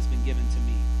and earth has been given to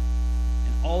me.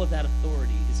 And all of that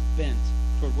authority is bent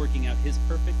toward working out his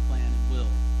perfect plan and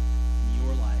will in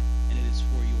your life. And it is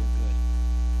for your good.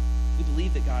 We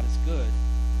believe that God is good.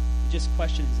 We just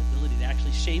question his ability to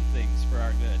actually shape things for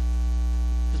our good.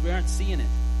 Because because we aren't seeing it.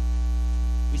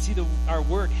 We see our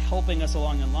work helping us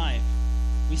along in life.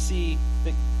 We see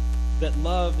that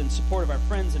love and support of our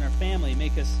friends and our family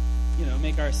make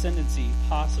our ascendancy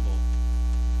possible.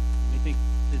 And we think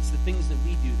it's the things that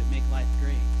we do that make life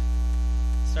great.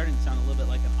 It's starting to sound a little bit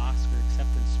like an Oscar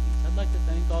acceptance speech. I'd like to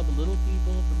thank all the little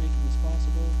people for making this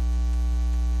possible.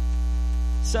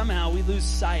 Somehow we lose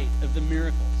sight of the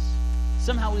miracles.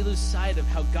 Somehow we lose sight of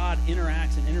how God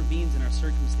interacts and intervenes in our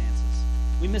circumstances.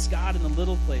 We miss God in the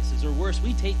little places, or worse,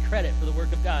 we take credit for the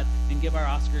work of God and give our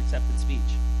Oscar acceptance speech.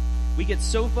 We get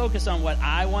so focused on what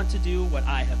I want to do, what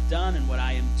I have done, and what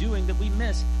I am doing that we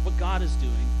miss what God is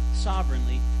doing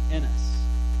sovereignly in us.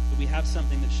 But we have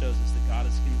something that shows us that God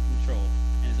is in control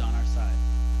and is on our side.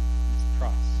 It's the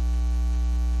cross.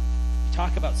 We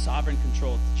talk about sovereign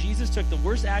control. Jesus took the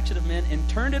worst action of men and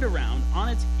turned it around on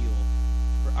its heel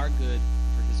for our good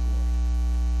and for his glory.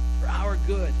 For our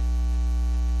good.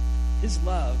 His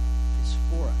love is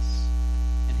for us,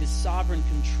 and his sovereign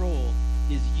control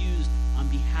is used on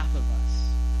behalf of us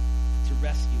to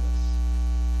rescue us.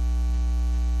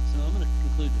 So I'm going to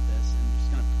conclude with this, and I'm just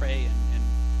going to pray. And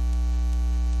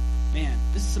man,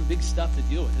 this is some big stuff to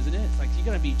deal with, isn't it? It's like you're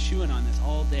going to be chewing on this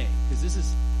all day, because this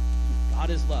is God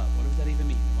is love. What does that even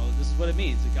mean? Well, this is what it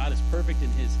means: that God is perfect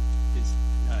in his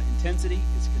intensity,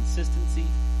 his consistency,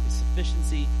 his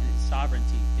sufficiency, and his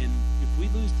sovereignty. And if we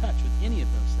lose touch with any of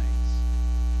those things,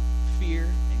 fear,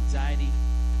 anxiety,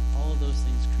 all of those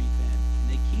things creep in, and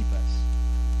they keep us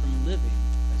from living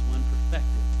as one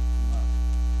perfected in love.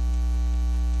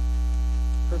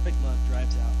 Perfect love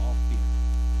drives out all fear.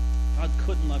 God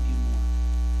couldn't love you more.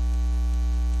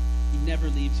 He never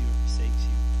leaves you or forsakes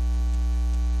you.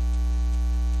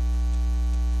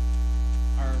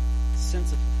 Our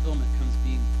sense of fulfillment comes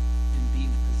in being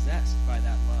possessed by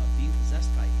that love, being possessed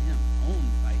by him,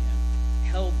 owned by him,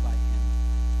 held by him.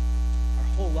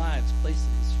 Whole lives placed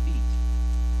at his feet.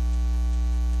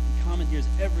 And commandeers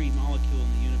every molecule in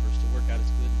the universe to work out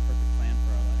his good and perfect plan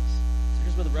for our lives. So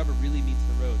here's where the rubber really meets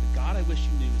the road. The God I wish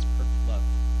you knew is perfect love.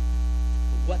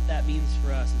 But what that means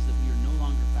for us is that we are no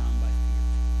longer bound by fear.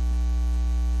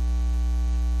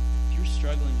 If you're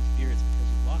struggling with fear, it's because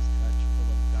you've lost touch with the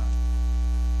love of God.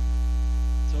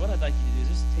 So what I'd like you to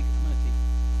do is I'm going to take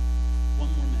one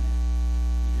more minute.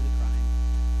 You hear the crying.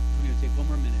 I'm going to take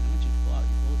one more minute. I want you to pull out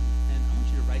your bulletin. I want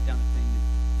you to write down the thing that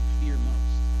you fear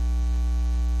most.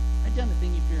 Write down the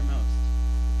thing you fear most.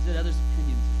 Is it others'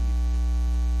 opinions of you?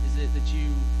 Is it that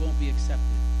you won't be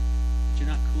accepted? That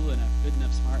you're not cool enough, good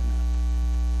enough, smart enough?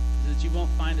 Is it that you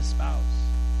won't find a spouse?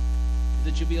 Is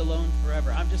it that you'll be alone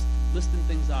forever? I'm just listing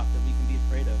things off that we can be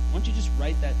afraid of. Why don't you just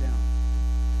write that down?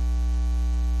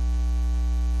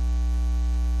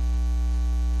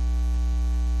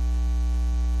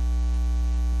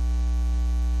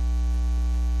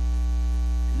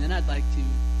 And then I'd like to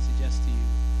suggest to you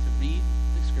to read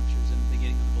the scriptures in the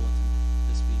beginning of the bulletin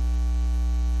this week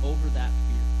over that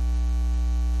fear.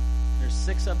 There's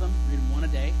 6 of them. Read them one a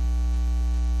day.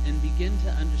 And begin to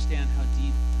understand how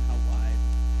deep and how wide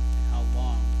and how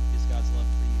long is God's love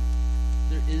for you.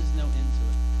 There is no end to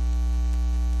it.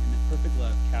 And that perfect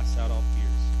love casts out all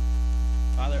fears.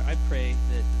 Father, I pray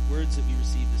that the words that we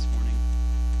received this morning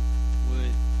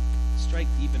would strike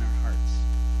deep in our hearts.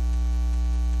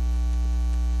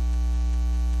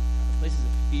 Places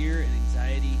of fear and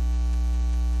anxiety,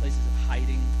 places of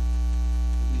hiding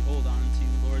that we hold on to,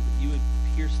 Lord, that you would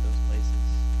pierce those places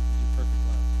with your perfect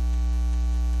love.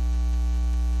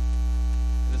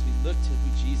 That as we look to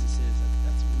who Jesus is,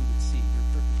 that's what we would see, your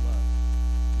perfect love,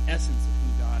 the essence of who